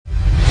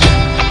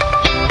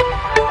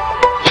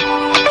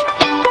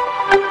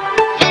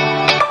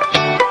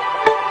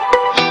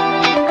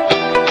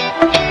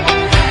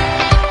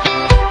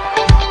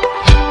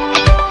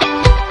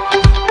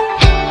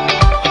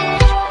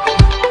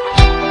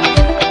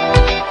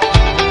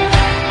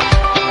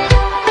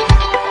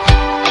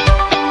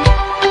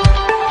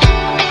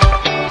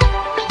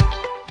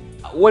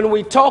when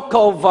we talk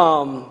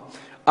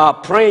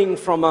of praying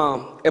from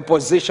a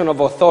position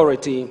of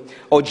authority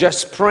or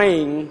just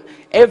praying,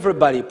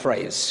 everybody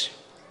prays.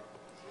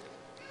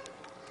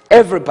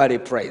 Everybody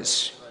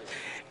prays.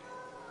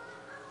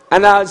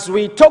 And as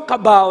we talk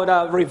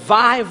about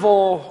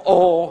revival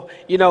or,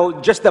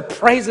 just the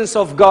presence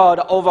of God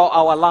over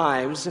our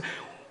lives,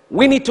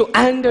 we need to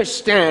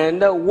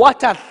understand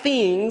what are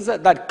things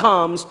that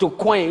comes to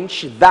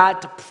quench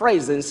that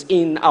presence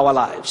in our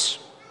lives.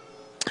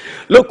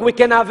 Look, we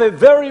can have a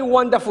very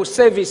wonderful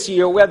service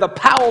here where the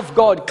power of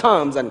God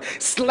comes and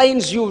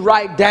slams you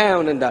right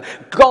down, and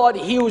God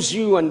heals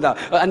you,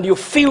 and you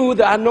feel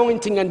the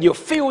anointing, and you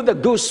feel the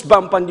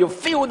goosebump, and you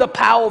feel the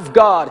power of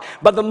God.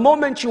 But the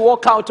moment you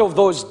walk out of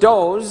those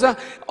doors,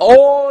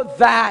 all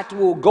that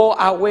will go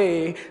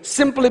away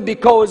simply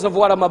because of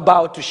what I'm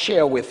about to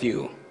share with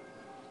you.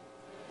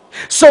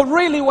 So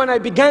really, when I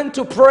began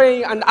to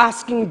pray and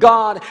asking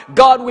God,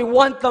 we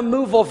want the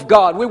move of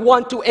God. We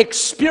want to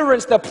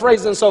experience the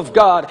presence of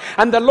God.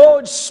 And the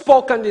Lord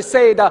spoke and He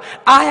said,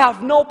 I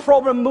have no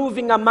problem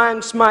moving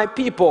amongst my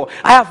people.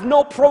 I have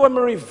no problem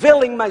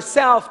revealing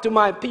myself to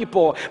my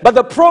people. But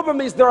the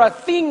problem is there are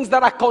things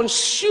that are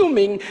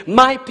consuming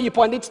my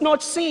people, and it's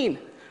not seen.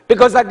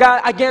 Because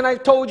again, I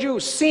told you,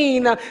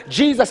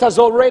 Jesus has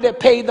already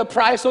paid the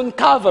price on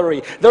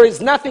Calvary. There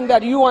is nothing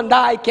that you and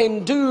I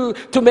can do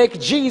to make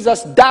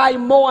Jesus die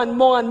more and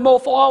more and more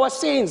for our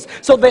sins.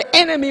 So the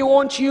enemy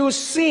wants you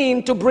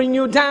sin to bring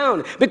you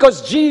down,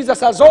 because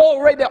Jesus has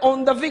already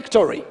won the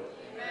victory.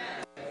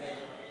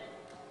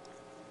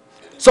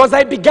 So as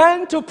I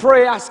began to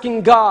pray,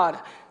 asking God,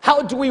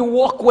 how do we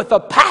walk with a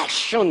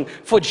passion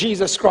for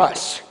Jesus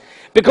Christ?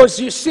 Because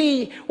you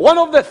see, one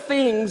of the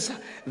things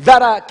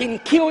that can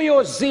kill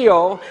your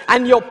zeal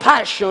and your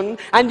passion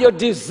and your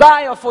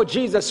desire for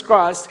Jesus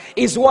Christ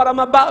is what I'm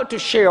about to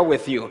share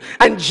with you.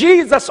 And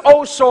Jesus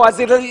also, as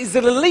He is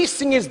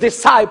releasing His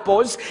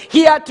disciples,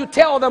 He had to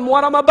tell them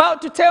what I'm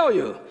about to tell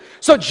you.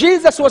 So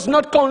Jesus was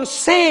not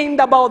concerned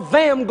about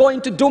them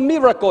going to do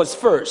miracles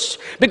first,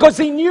 because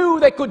He knew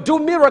they could do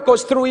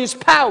miracles through His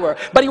power.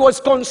 But He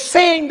was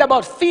concerned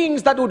about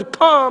things that would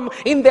come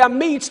in their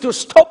midst to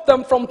stop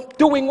them from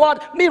doing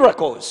what?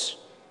 Miracles.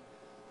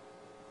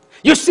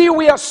 You see,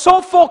 we are so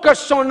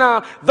focused on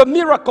the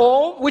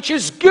miracle, which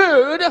is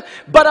good,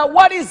 but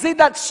what is it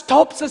that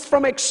stops us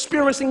from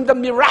experiencing the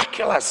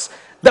miraculous,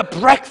 the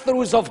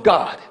breakthroughs of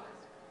God?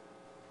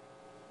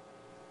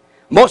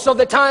 Most of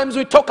the times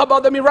we talk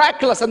about the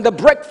miraculous and the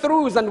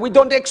breakthroughs, and we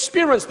don't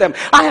experience them.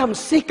 I am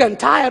sick and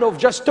tired of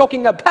just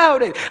talking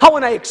about it. I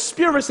want to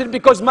experience it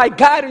because my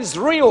God is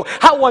real.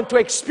 I want to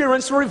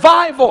experience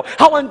revival.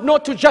 I want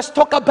not to just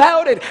talk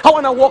about it. I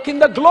want to walk in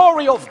the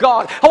glory of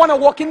God. I want to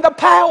walk in the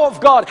power of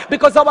God,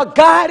 because our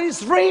God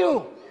is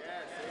real.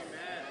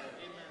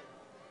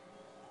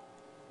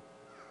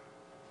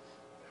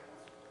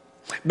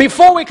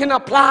 Before we can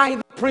apply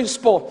the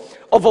principle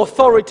of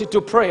authority to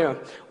prayer,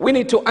 we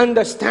need to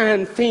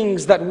understand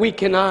things that we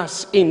can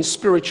ask in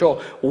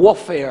spiritual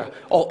warfare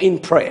or in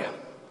prayer.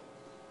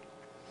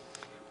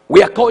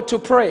 We are called to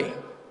pray.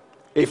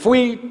 If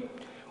we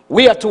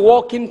are to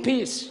walk in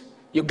peace,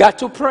 you got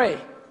to pray.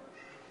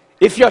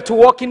 If you are to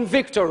walk in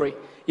victory,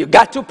 you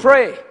got to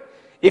pray.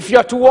 If you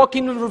are to walk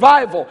in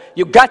revival,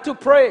 you got to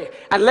pray.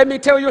 And let me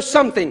tell you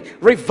something,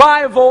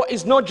 revival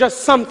is not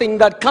just something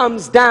that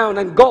comes down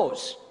and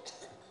goes.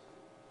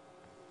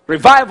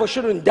 Revival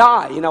shouldn't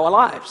die in our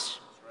lives.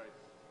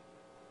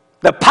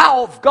 The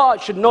power of God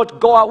should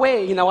not go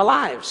away in our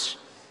lives.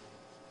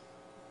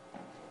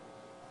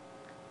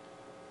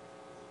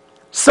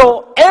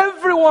 So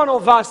every one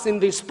of us in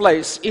this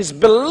place is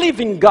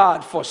believing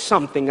God for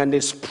something and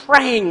is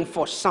praying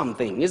for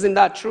something. Isn't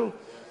that true?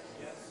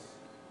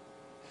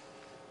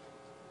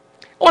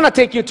 I want to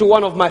take you to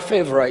one of my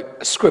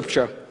favorite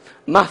scripture,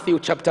 Matthew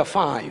chapter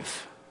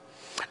 5.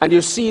 And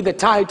you see the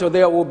title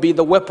there will be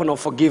The Weapon of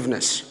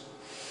Forgiveness.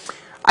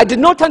 I did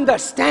not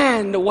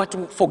understand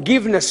what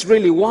forgiveness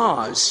really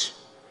was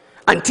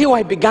until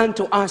I began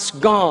to ask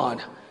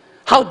God,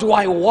 how do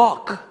I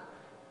walk?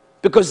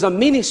 Because the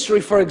ministry,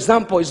 for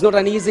example, is not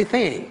an easy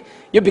thing.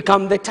 You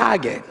become the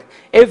target.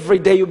 Every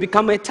day you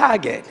become a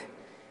target.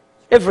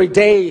 Every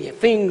day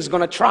things going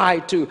to try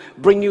to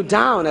bring you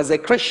down. As a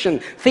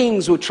Christian,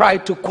 things will try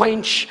to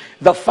quench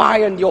the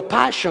fire and your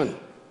passion.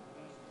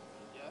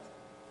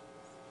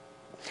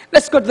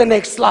 Let's go to the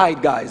next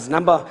slide, guys.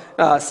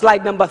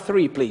 Slide number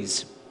 3,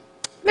 please.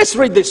 Let's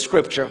read this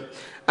scripture,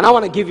 and I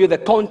want to give you the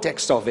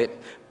context of it,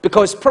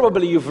 because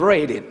probably you've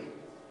read it.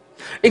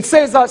 It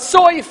says,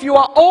 so if you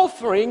are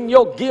offering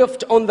your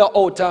gift on the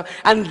altar,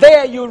 and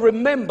there you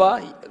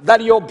remember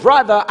that your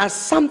brother has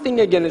something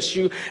against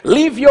you,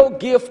 leave your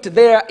gift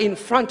there in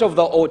front of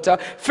the altar.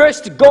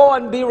 First go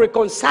and be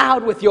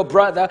reconciled with your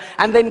brother,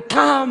 and then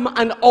come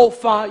and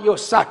offer your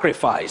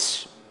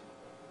sacrifice.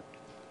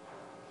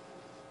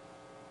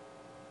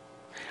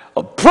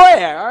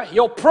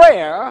 Your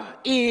prayer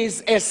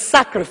is a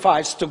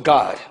sacrifice to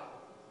God.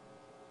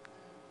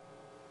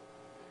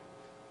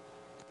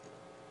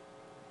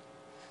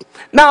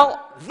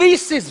 Now,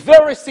 this is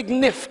very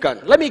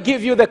significant. Let me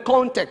give you the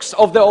context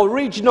of the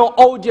original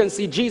audience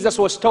Jesus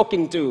was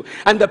talking to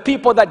and the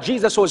people that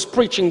Jesus was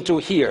preaching to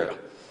here.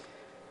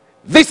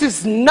 This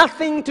is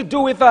nothing to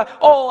do with,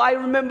 oh, I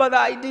remember that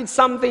I did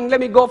something, let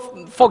me go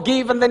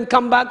forgive and then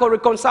come back, or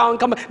reconcile and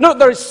come back. No,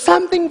 there is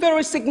something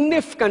very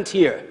significant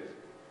here.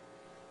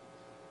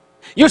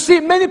 You see,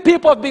 many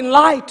people have been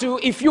lied to.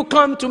 If you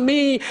come to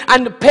me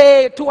and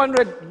pay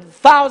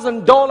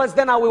 $200,000,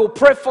 then I will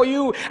pray for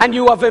you and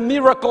you have a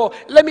miracle.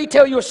 Let me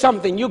tell you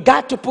something. You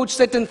got to put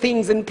certain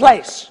things in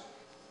place.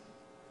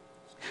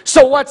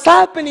 So what's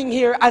happening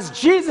here, as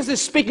Jesus is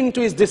speaking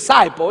to his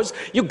disciples,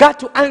 you got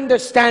to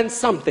understand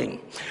something.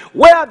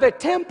 Where the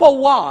temple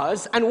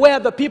was and where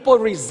the people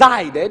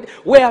resided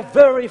were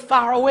very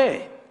far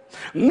away.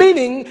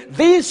 Meaning,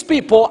 these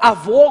people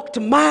have walked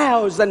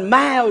miles and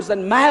miles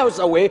and miles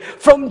away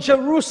from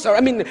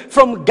Jerusalem,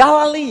 from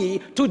Galilee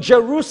to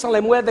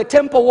Jerusalem, where the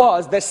temple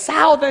was, the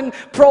southern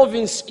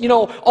province,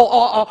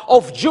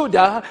 of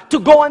Judah, to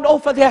go and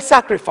offer their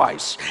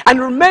sacrifice. And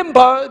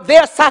remember,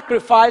 their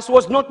sacrifice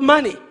was not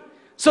money.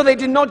 So they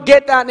did not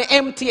get an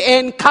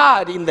MTN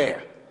card in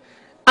there.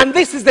 And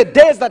this is the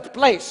desert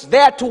place. They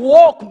had to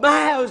walk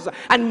miles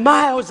and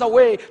miles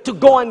away to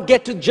go and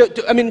get to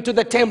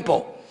the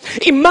temple.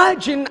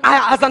 Imagine,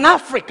 as an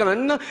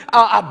African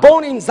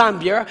born in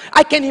Zambia,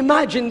 I can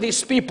imagine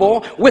these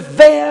people with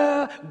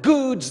their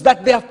goods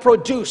that they have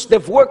produced.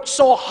 They've worked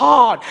so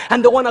hard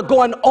and they want to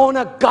go and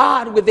honor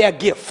God with their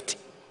gift.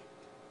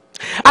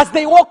 As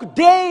they walk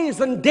days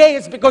and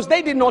days because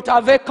they did not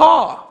have a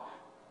car.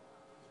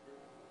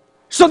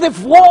 So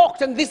they've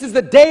walked, and this is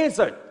the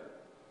desert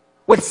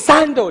with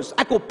sandals.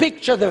 I could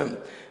picture them.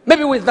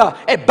 Maybe with a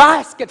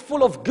basket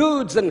full of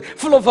goods and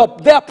full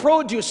of their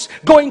produce,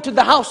 going to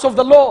the house of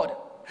the Lord.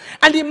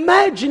 And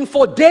imagine,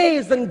 for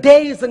days and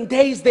days and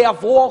days they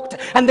have walked,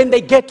 and then they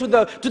get to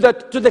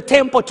the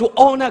temple to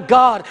honor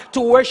God,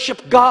 to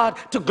worship God,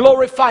 to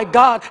glorify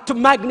God, to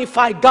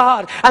magnify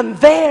God. And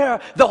there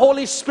the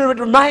Holy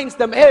Spirit reminds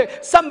them, hey,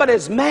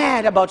 somebody's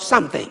mad about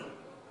something.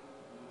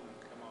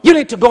 You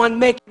need to go and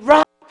make it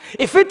right.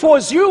 If it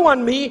was you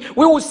and me,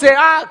 we would say,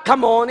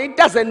 come on, it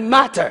doesn't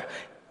matter.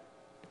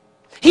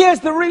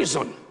 Here's the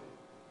reason.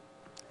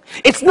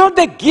 It's not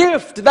the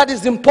gift that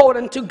is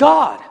important to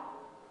God.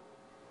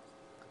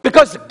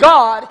 Because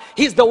God,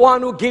 He's the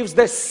one who gives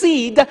the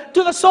seed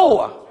to the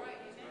sower.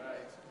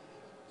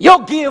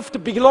 Your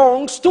gift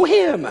belongs to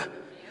Him.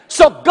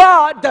 So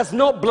God does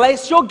not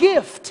bless your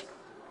gift.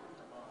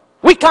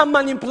 We can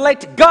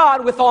manipulate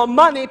God with our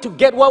money to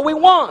get what we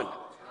want.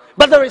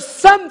 But there is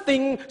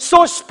something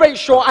so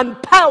special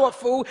and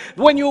powerful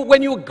when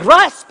you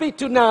grasp it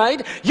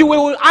tonight, you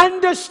will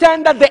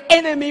understand that the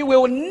enemy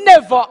will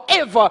never,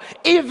 ever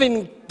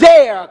even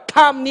dare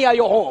come near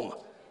your home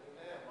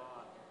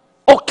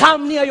or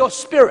come near your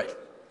spirit.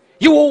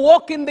 You will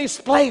walk in this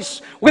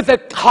place with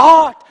a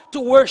heart to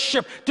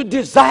worship, to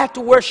desire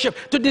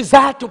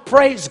to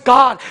praise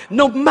God,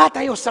 no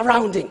matter your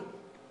surrounding.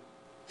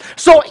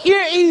 So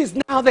here is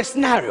now the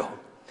scenario.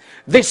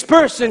 This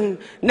person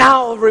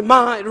now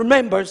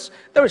remembers,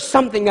 there is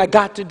something I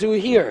got to do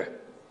here.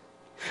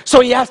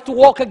 So he has to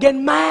walk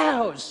again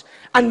miles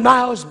and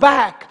miles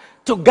back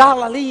to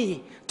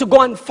Galilee to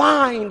go and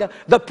find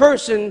the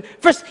person.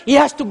 First, he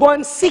has to go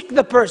and seek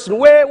the person.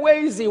 Where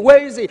is he?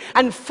 Where is he?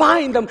 And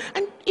find them.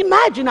 And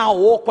imagine how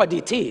awkward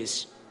it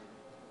is.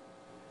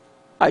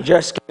 I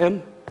just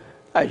came.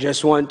 I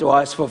just want to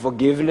ask for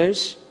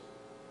forgiveness.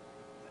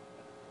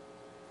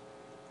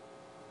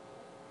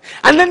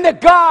 And then the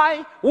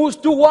guy who's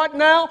to what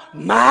now?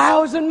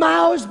 Miles and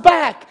miles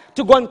back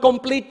to go and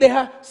complete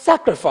their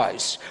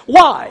sacrifice.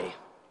 Why?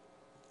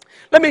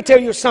 Let me tell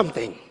you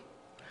something.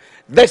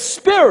 The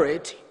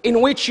spirit in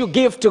which you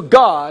give to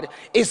God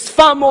is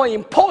far more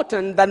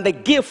important than the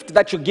gift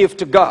that you give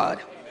to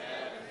God.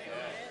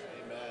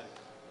 Amen.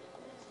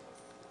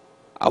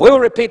 I will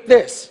repeat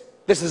this.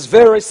 This is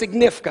very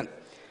significant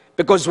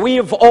because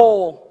we've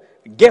all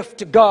given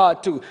to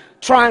God to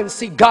try and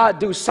see God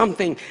do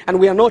something, and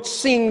we are not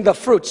seeing the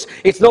fruits.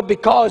 It's not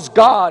because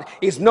God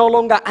is no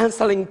longer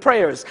answering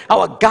prayers.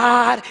 Our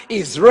God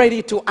is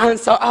ready to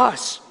answer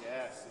us.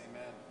 Yes,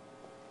 amen.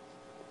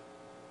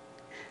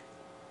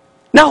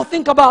 Now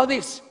think about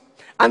this.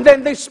 And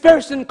then this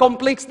person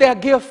completes their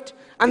gift,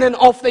 and then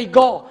off they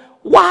go.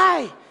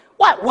 Why?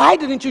 Why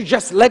didn't you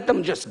just let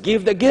them just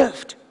give the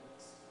gift?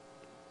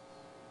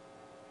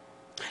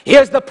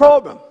 Here's the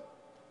problem,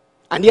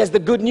 and here's the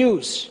good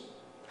news.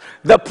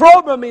 The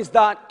problem is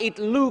that it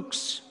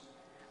looks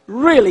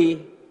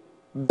really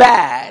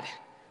bad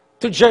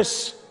to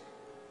just,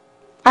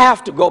 I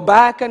have to go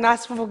back and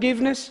ask for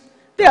forgiveness.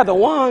 They are the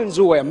ones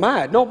who were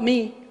mad, not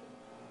me.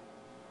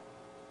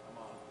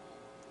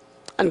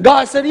 And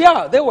God said,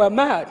 yeah, they were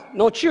mad,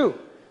 not you.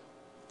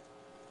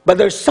 But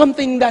there's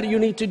something that you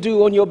need to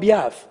do on your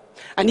behalf.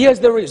 And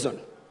here's the reason.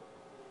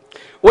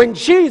 When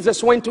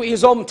Jesus went to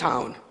his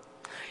hometown,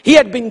 he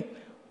had been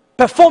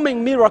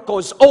performing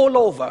miracles all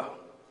over.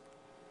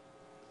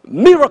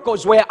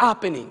 Miracles were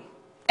happening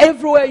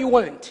everywhere you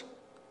went.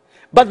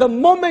 But the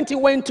moment he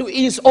went to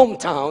his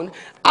hometown,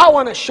 I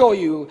want to show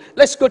you,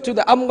 let's go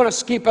to I'm going to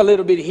skip a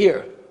little bit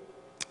here.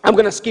 I'm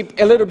going to skip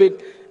a little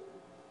bit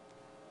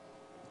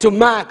to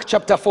Mark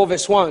chapter 4,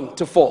 verse 1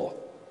 to 4.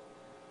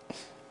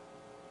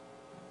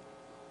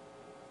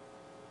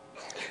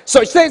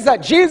 So it says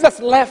that Jesus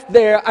left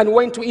there and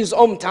went to his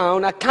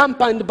hometown,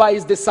 accompanied by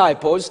his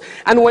disciples.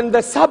 And when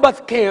the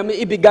Sabbath came,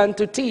 he began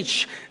to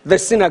teach the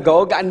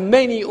synagogue, and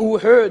many who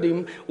heard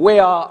him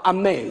were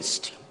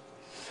amazed.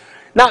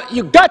 Now,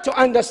 you got to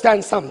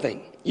understand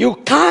something. You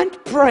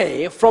can't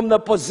pray from the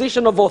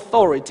position of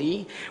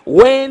authority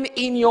when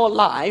in your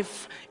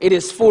life it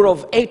is full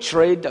of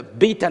hatred,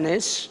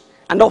 bitterness,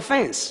 and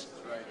offense.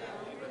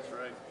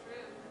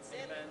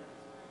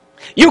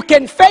 You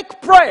can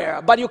fake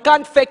prayer, but you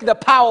can't fake the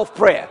power of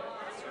prayer.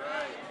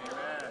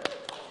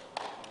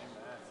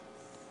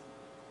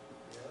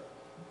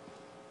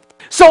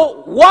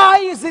 So why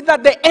is it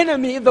that the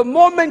enemy, the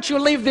moment you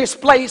leave this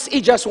place, he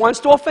just wants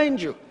to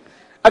offend you?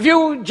 Have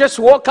you just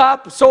woke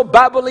up so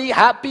bubbly,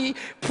 happy,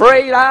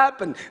 prayed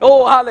up, and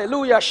oh,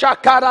 hallelujah,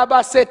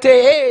 shakarabasete,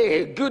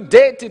 hey, good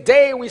day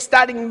today, we're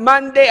starting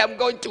Monday, I'm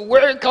going to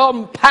work,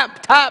 I'm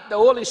pumped up, the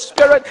Holy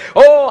Spirit,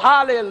 oh,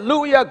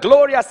 hallelujah,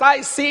 glorious,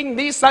 I sing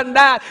this and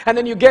that, and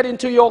then you get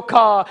into your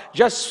car,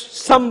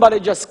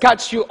 somebody just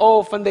cuts you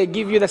off, and they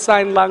give you the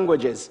sign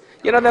languages.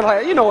 You know,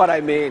 like, you know what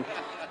I mean.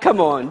 Come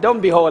on,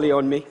 don't be holy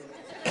on me.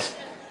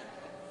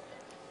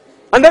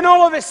 And then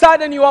all of a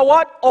sudden you are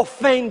what?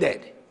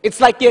 Offended. It's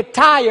like your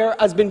tire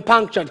has been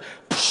punctured.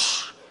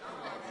 Psh,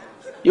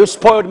 you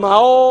spoiled my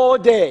whole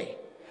day.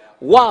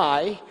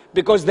 Why?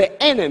 Because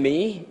the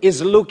enemy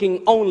is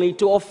looking only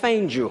to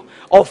offend you.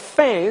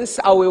 Offense,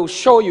 I will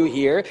show you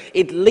here,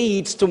 it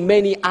leads to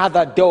many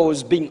other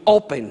doors being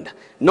opened,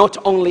 not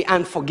only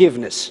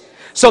unforgiveness.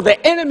 So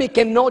the enemy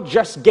cannot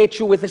just get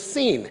you with a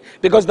sin,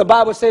 because the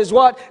Bible says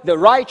what? The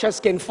righteous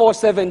can fall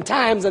 7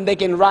 times and they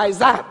can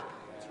rise up.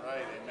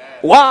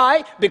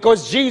 Why?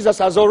 Because Jesus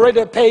has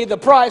already paid the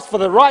price for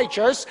the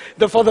righteous,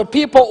 for the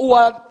people who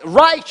are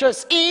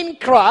righteous in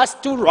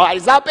Christ to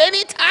rise up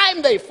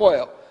anytime they fall.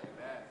 Amen.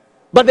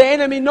 But the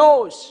enemy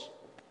knows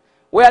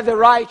where the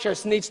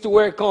righteous needs to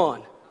work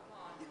on.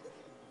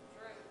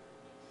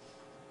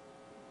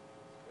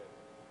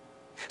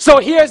 So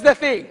here's the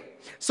thing.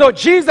 So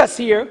Jesus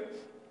here,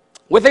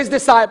 with his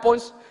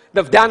disciples,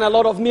 they've done a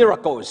lot of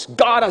miracles.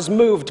 God has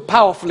moved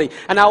powerfully.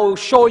 And I will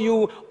show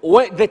you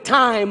the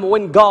time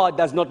when God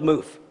does not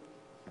move.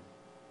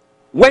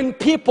 When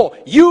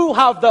you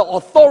have the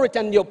authority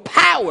and your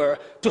power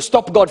to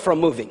stop God from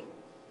moving.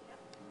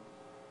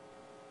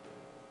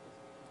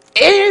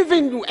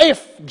 Even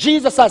if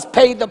Jesus has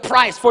paid the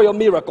price for your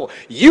miracle,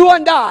 you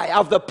and I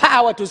have the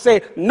power to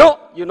say, no,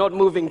 you're not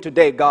moving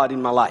today, God,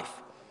 in my life.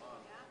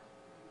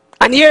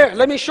 And here,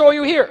 let me show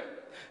you here.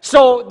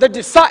 So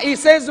he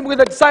says with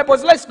the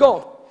disciples, let's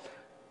go.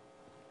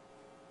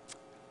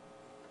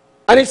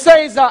 And he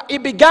says, he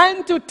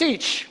began to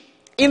teach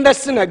in the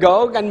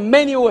synagogue, and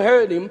many who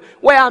heard him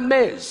were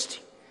amazed.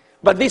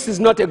 But this is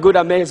not a good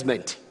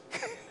amazement.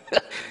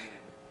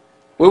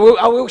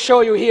 I will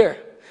show you here.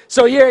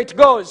 So here it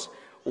goes.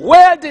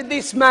 Where did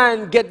this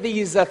man get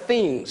these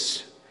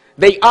things?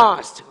 They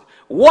asked.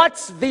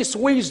 What's this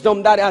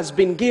wisdom that has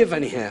been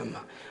given him?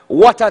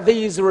 What are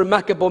these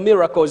remarkable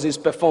miracles he's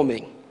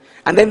performing?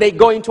 And then they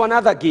go into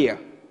another gear.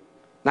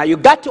 Now you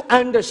got to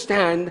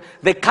understand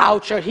the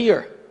culture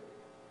here.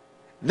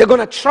 They're going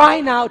to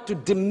try now to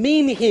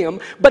demean him,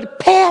 but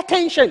pay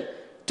attention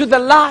to the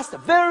last,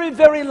 very,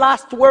 very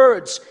last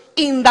words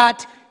in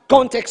that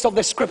context of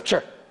the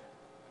scripture.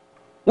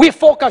 We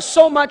focus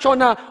so much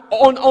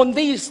on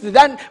this,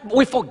 then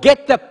we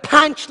forget the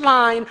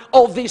punchline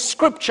of the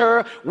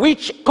scripture,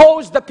 which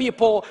caused the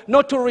people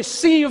not to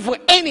receive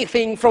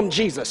anything from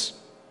Jesus.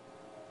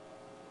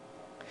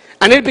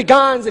 And it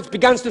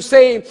begins to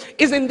say,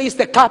 isn't this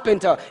the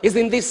carpenter?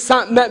 Isn't this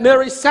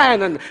Mary's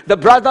son, and the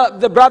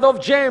brother of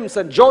James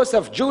and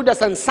Joseph,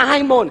 Judas and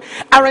Simon?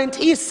 Aren't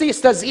his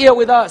sisters here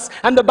with us?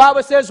 And the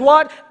Bible says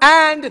what?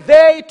 And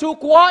they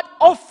took what?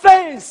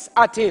 Offense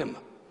at him.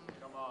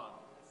 Come on.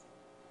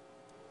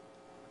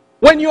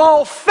 When you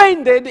are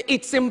offended,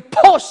 it's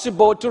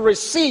impossible to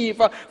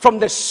receive from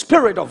the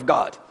Spirit of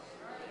God.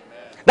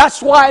 Amen. That's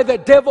why the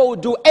devil will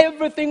do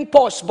everything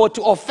possible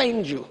to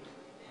offend you.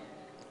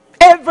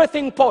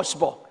 Everything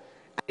possible.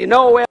 You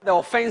know where the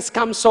offense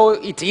comes so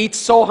it hits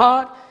so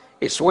hard?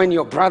 It's when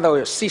your brother or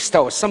your sister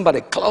or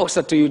somebody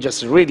closer to you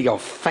just really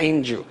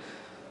offend you.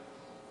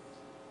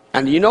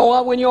 And you know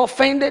what? When you're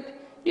offended,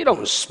 you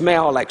don't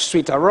smell like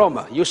sweet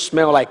aroma. You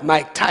smell like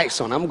Mike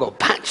Tyson. I'm going to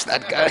punch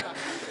that guy.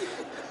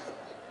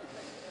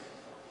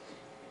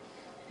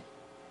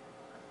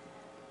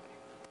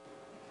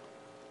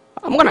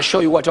 I'm going to show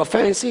you what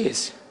offense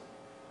is.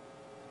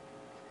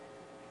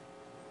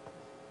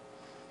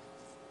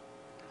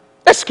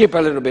 Let's skip a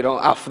little bit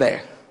off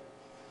there.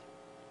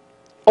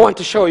 I want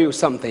to show you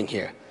something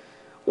here.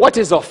 What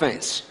is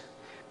offense?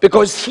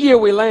 Because here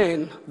we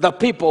learn the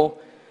people,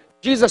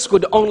 Jesus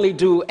could only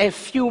do a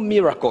few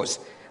miracles.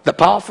 The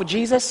powerful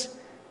Jesus,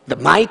 the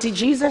mighty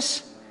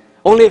Jesus,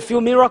 Only a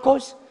few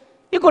miracles?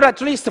 You could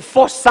at least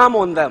force some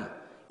on them.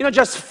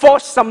 Just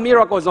force some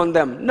miracles on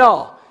them.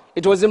 No,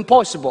 it was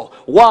impossible.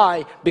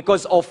 Why?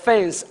 Because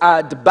offense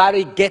had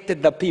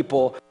barricaded the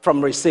people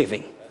from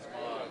receiving.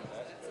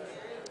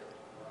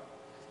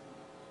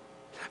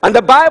 And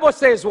the Bible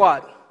says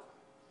what?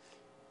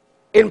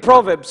 In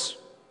Proverbs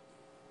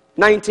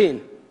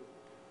 19.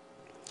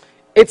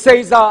 It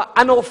says,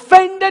 an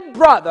offended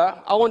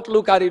brother, I want to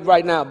look at it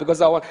right now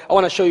because I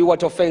want to show you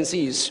what offense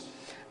is.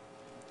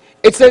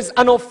 It says,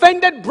 an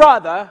offended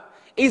brother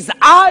is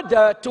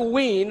harder to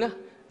win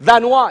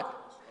than what?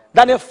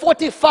 Than a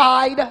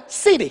fortified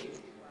city.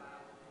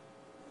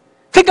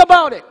 Think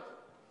about it.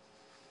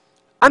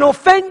 An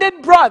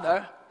offended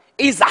brother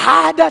is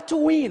harder to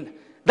win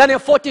than a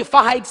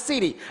fortified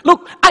city.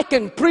 Look, I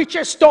can preach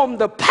a storm.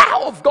 The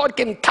power of God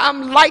can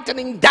come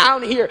lightning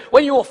down here.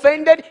 When you're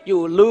offended,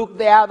 you look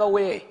the other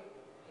way.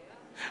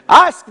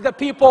 Ask the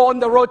people on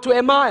the road to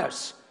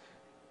Emmaus.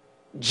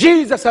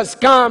 Jesus has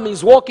come,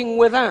 he's walking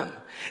with them.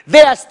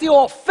 They are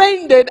still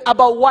offended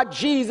about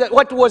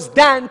what was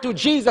done to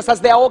Jesus as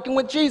they are walking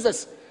with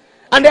Jesus.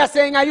 And they are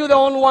saying, are you the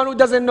only one who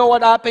doesn't know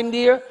what happened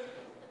here?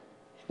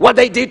 What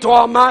they did to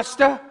our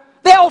master?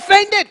 They are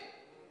offended.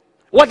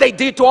 What they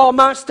did to our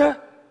master?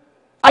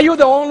 Are you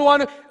the only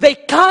one? They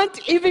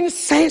can't even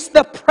sense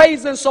the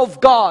presence of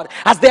God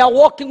as they are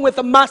walking with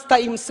the master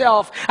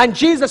himself. And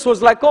Jesus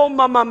was like, oh,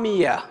 mamma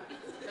mia.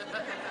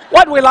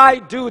 What will I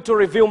do to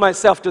reveal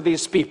myself to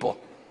these people?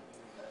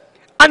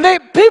 And the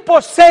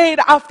people said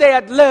after they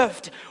had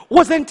left,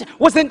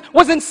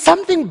 wasn't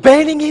something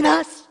burning in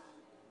us?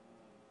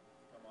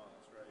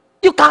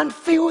 You can't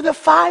feel the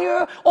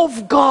fire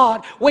of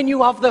God when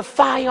you have the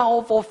fire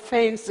of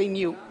offense in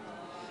you.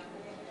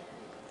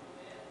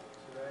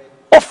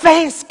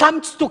 Offense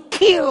comes to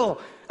kill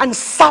and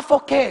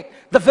suffocate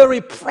the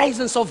very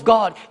presence of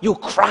God you're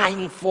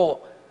crying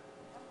for.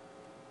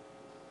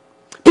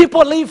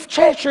 People leave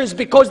churches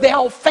because they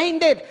are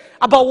offended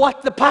about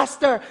what the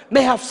pastor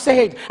may have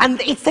said.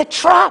 And it's a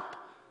trap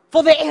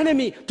for the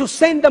enemy to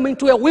send them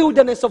into a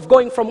wilderness of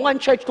going from one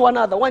church to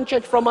another, one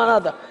church from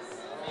another.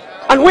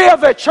 And we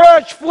have a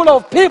church full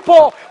of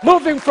people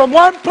moving from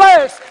one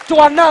place to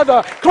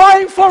another,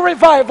 crying for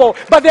revival,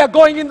 but they're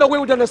going in the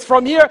wilderness.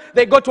 From here,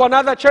 they go to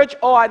another church.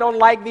 Oh, I don't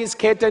like these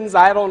curtains.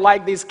 I don't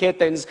like these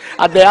curtains.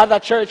 At the other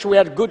church, we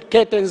had good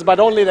curtains, but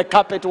only the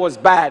carpet was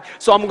bad.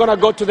 So I'm going to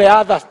go to the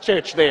other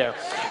church there.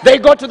 They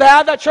go to the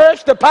other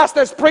church. The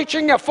pastor's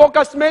preaching a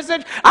focused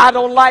message. I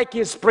don't like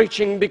his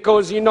preaching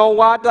because you know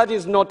what? That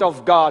is not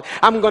of God.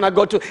 I'm going to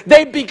go to...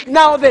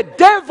 Now the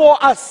devil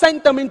has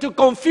sent them into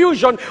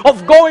confusion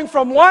of going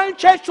from one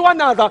church to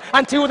another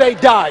until they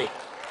die.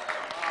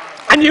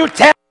 And you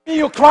tell me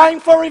you're crying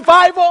for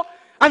revival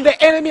and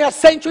the enemy has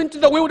sent you into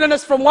the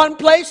wilderness from one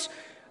place?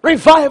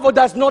 Revival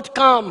does not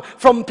come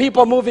from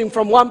people moving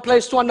from one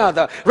place to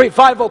another.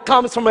 Revival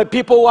comes from a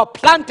people who are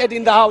planted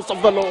in the house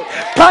of the Lord,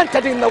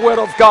 planted in the word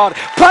of God,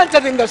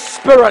 planted in the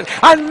spirit,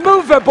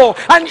 unmovable,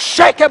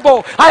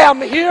 unshakable. I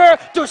am here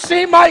to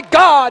see my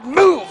God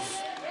move.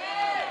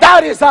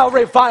 That is how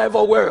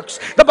revival works.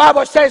 The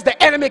Bible says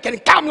the enemy can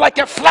come like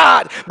a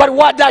flood, but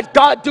what does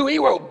God do? He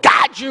will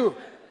guard you.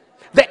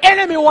 The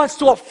enemy wants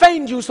to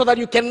offend you so that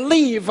you can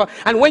leave,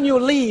 and when you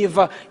leave,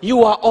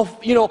 you are off.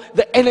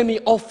 The enemy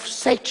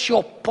offsets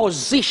your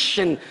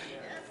position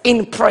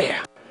in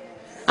prayer.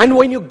 And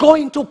when you go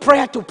into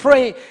prayer to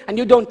pray, and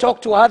you don't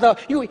talk to other,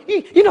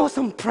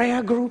 some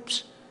prayer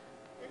groups.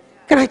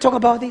 Can I talk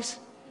about this?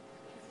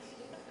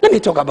 Let me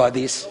talk about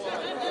this.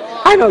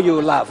 I know you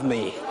love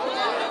me.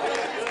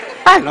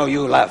 I know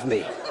you love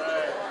me.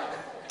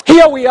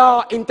 Here we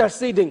are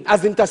interceding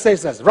as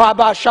intercessors.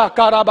 Rabba,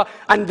 Shaka, Rabba.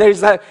 And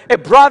there's a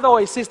brother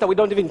or a sister we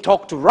don't even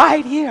talk to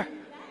right here.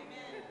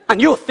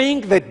 And you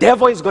think the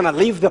devil is going to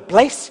leave the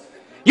place?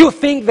 You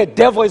think the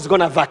devil is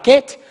going to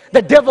vacate?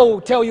 The devil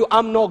will tell you,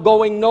 I'm not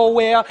going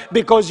nowhere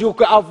because you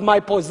have my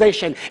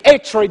possession.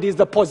 Hatred is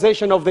the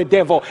possession of the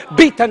devil.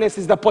 Bitterness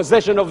is the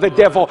possession of the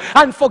devil.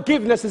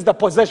 Unforgiveness is the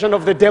possession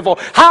of the devil.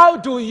 How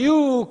do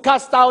you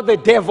cast out the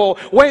devil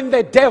when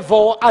the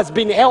devil has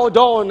been held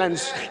on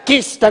and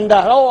kissed and,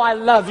 oh, I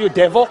love you,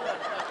 devil?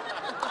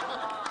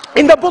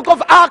 In the book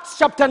of Acts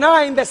chapter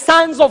 9, the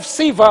sons of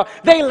Sceva,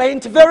 they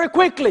learned very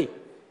quickly.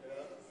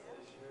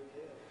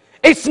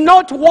 It's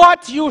not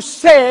what you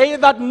say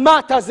that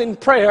matters in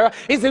prayer.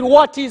 Is it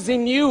what is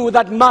in you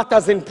that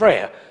matters in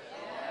prayer?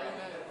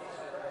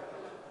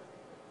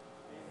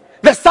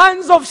 The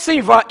sons of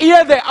Sceva,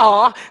 here they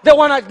are. They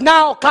want to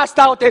now cast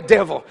out a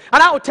devil.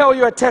 And I'll tell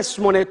you a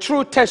testimony, a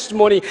true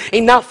testimony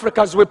in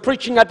Africa as we're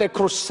preaching at a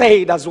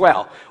crusade as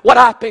well. What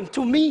happened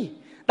to me?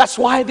 That's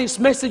why this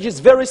message is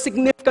very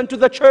significant to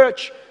the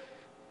church.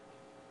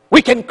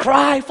 We can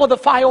cry for the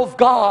fire of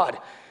God.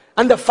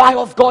 And the fire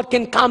of God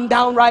can come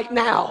down right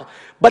now.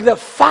 But the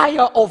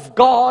fire of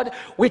God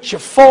which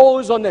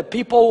falls on the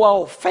people who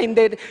are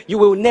offended, you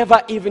will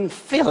never even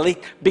feel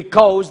it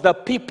because the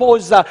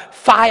people's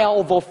fire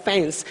of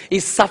offense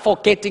is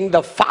suffocating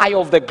the fire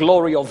of the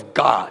glory of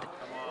God.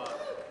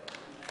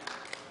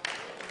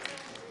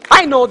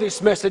 I know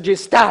this message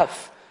is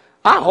tough.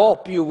 I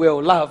hope you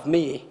will love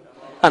me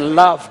and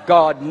love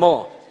God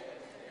more.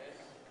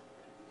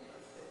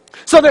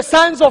 So the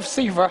sons of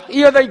Sceva,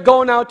 here they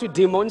go now to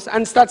demons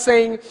and start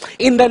saying,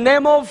 in the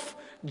name of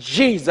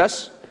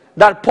Jesus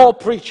that Paul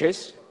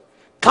preaches,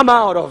 come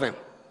out of him.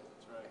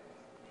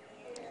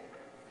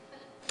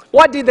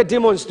 What did the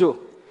demons do?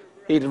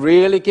 It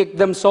really kicked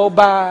them so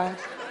bad.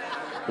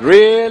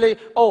 Really?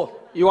 Oh,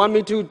 you want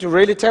me to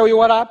really tell you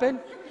what happened?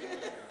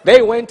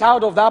 They went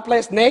out of that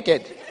place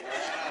naked.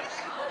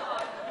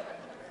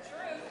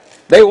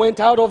 They went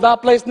out of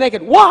that place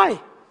naked. Why?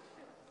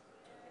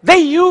 They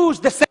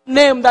used the same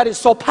name that is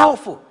so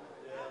powerful.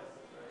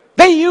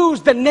 They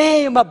used the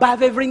name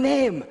above every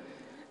name.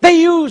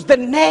 They used the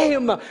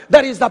name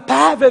that is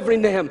above every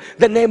name,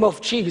 the name of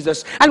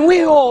Jesus. And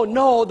we all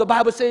know the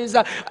Bible says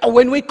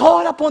when we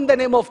call upon the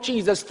name of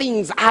Jesus,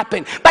 things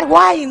happen. But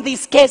why in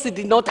this case it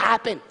did not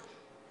happen?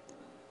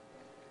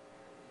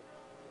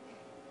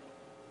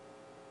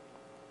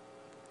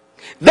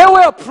 They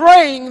were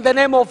praying the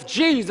name of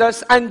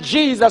Jesus, and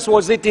Jesus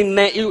was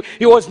he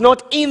was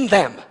not in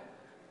them.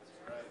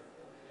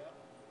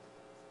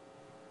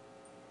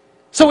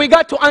 So we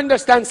got to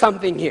understand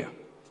something here.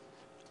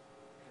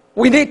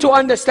 We need to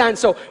understand.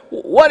 So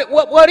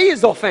what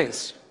is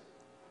offense?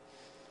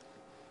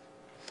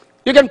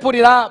 You can put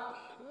it up,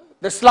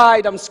 the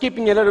slide. I'm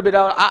skipping a little bit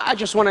out. I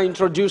just want to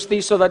introduce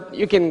this so that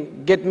you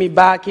can get me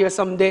back here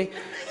someday.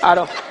 I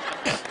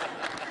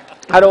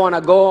don't want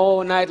to go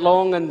all night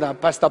long and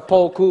Pastor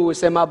Paul Koo will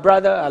say, my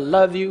brother, I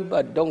love you,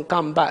 but don't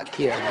come back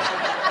here.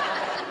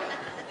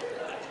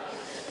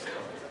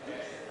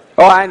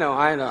 Oh, I know.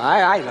 I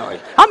know.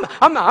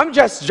 I'm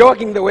just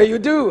joking the way you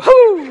do.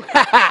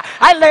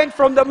 I learned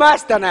from the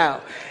master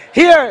now.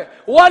 Here,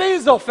 what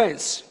is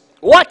offense?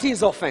 What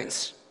is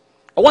offense?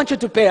 I want you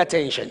to pay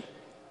attention.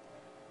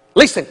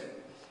 Listen,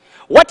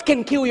 what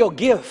can kill your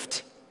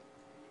gift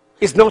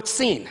is not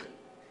sin.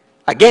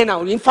 Again, I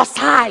will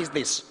emphasize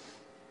this.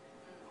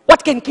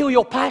 What can kill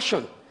your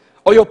passion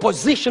or your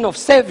position of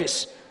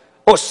service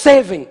or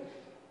saving?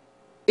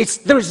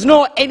 There is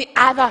no any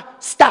other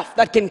stuff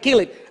that can kill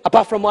it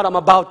apart from what I'm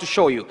about to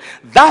show you.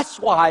 That's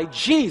why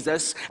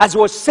Jesus, as he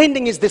was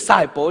sending his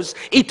disciples,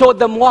 he told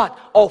them what?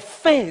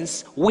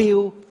 Offense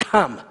will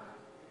come.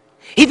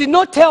 He did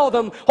not tell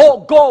them,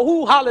 oh,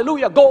 go,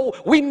 hallelujah, go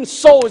win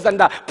souls and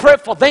pray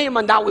for them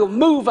and I will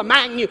move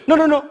among you.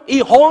 No.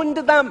 He warned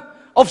them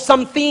of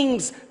some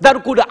things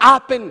that could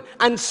happen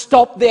and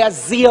stop their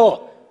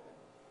zeal.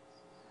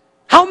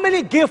 How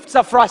many gifts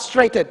are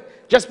frustrated?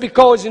 Just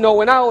because,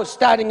 when I was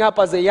starting up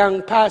as a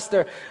young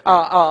pastor,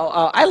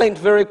 I learned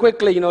very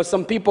quickly,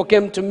 some people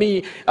came to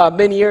me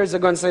many years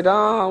ago and said,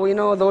 we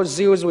know those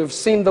zeals, we've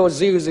seen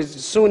those zeals,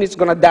 soon it's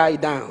going to die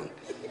down.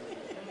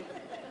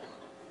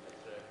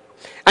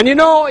 And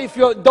if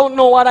you don't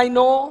know what I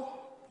know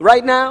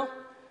right now,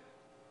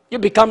 you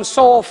become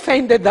so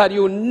offended that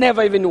you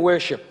never even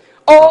worship.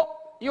 Or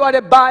you had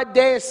a bad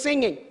day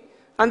singing,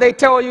 and they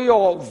tell you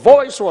your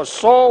voice was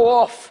so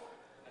off.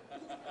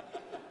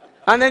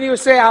 And then you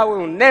say, I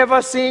will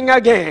never sing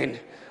again.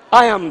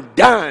 I am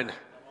done.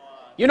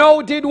 You know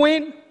who did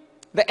win?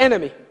 The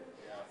enemy.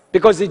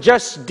 Because he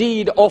just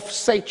did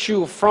offset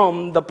you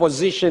from the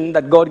position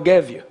that God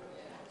gave you.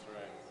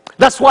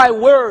 That's why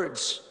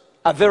words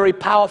are very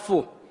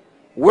powerful.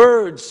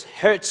 Words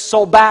hurt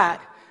so bad.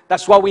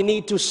 That's why we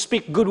need to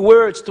speak good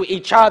words to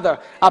each other,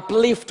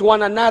 uplift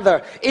one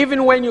another.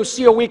 Even when you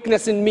see a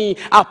weakness in me,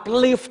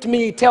 uplift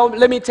me.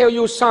 Let me tell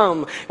you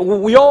some.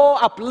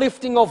 Your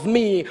uplifting of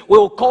me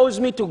will cause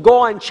me to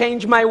go and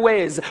change my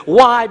ways.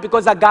 Why?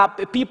 Because I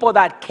got people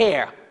that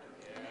care.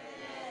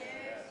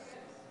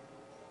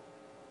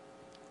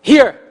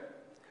 Here,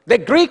 the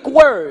Greek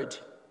word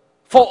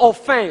for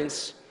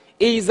offense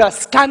is a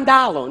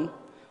skandalon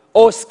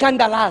or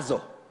skandalazo,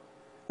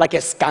 like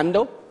a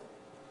scandal.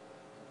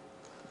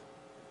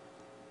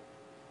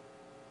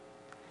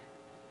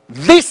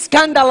 This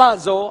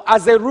scandalazo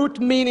has a root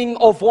meaning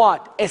of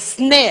what? A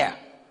snare,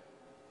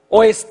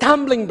 or a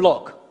stumbling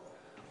block,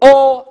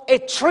 or a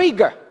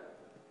trigger,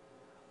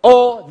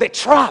 or the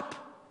trap.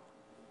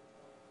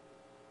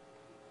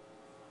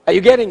 Are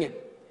you getting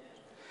it?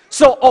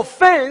 So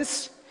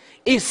offense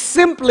is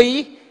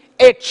simply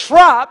a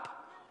trap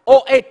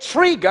or a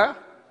trigger.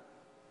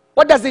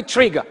 What does it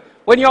trigger?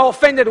 When you're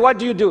offended, what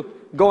do?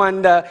 Go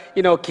and,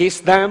 kiss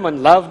them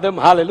and love them.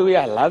 Hallelujah,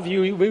 I love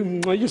you.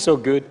 You're so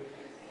good.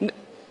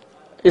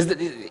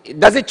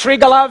 Does it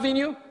trigger love in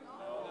you?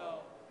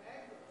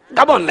 No.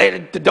 Come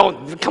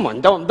on,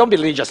 don't be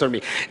religious on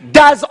me.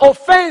 Does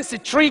offense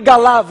trigger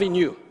love in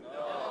you?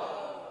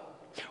 No.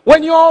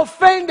 When you're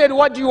offended,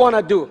 what do you want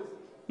to do?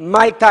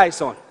 Mike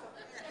Tyson.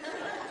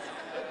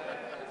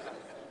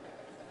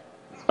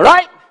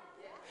 Right?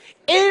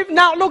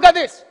 Now look at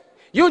this.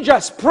 You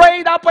just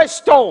prayed up a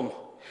storm.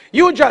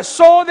 You just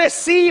saw the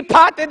sea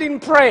parted in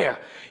prayer.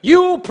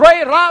 You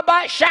prayed,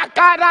 Rabba,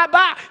 Shaka,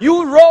 Rabba.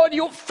 You roared,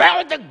 you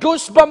felt the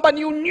goosebump, and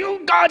you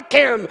knew God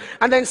came.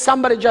 And then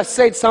somebody just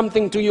said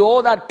something to you.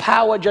 All that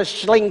power just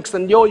shrinks,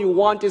 and all you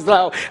want is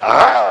like,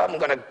 I'm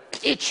going to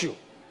eat you.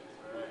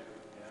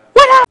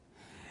 What happened?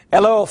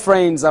 Hello,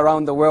 friends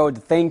around the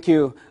world. Thank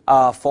you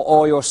for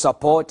all your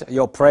support,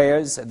 your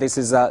prayers. This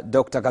is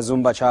Dr.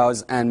 Kazumba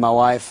Charles and my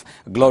wife,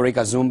 Glory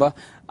Kazumba.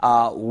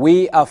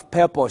 We have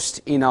purposed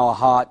in our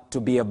heart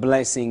to be a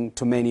blessing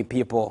to many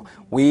people.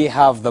 We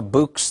have the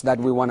books that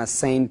we want to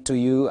send to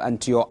you and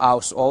to your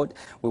household.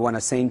 We want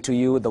to send to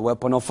you The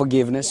Weapon of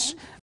Forgiveness,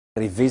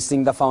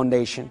 Revisiting the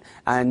Foundation,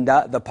 and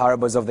the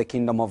Parables of the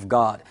Kingdom of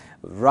God.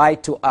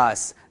 Write to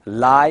us,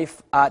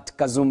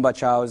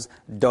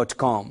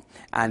 life@kazumbacharles.com,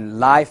 and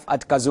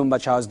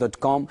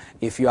life@kazumbacharles.com.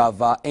 If you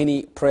have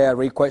any prayer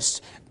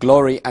requests,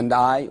 Glory and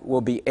I will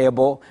be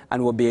able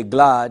and will be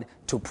glad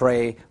to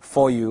pray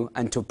for you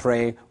and to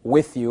pray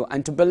with you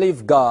and to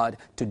believe God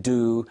to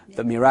do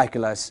the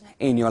miraculous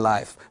in your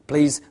life.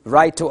 Please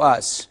write to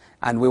us,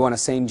 and we want to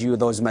send you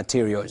those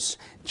materials.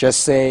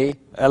 Just say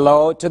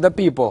hello to the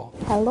people.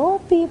 Hello,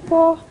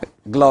 people.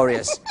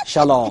 Glorious.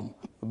 Shalom.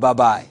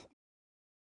 Bye-bye.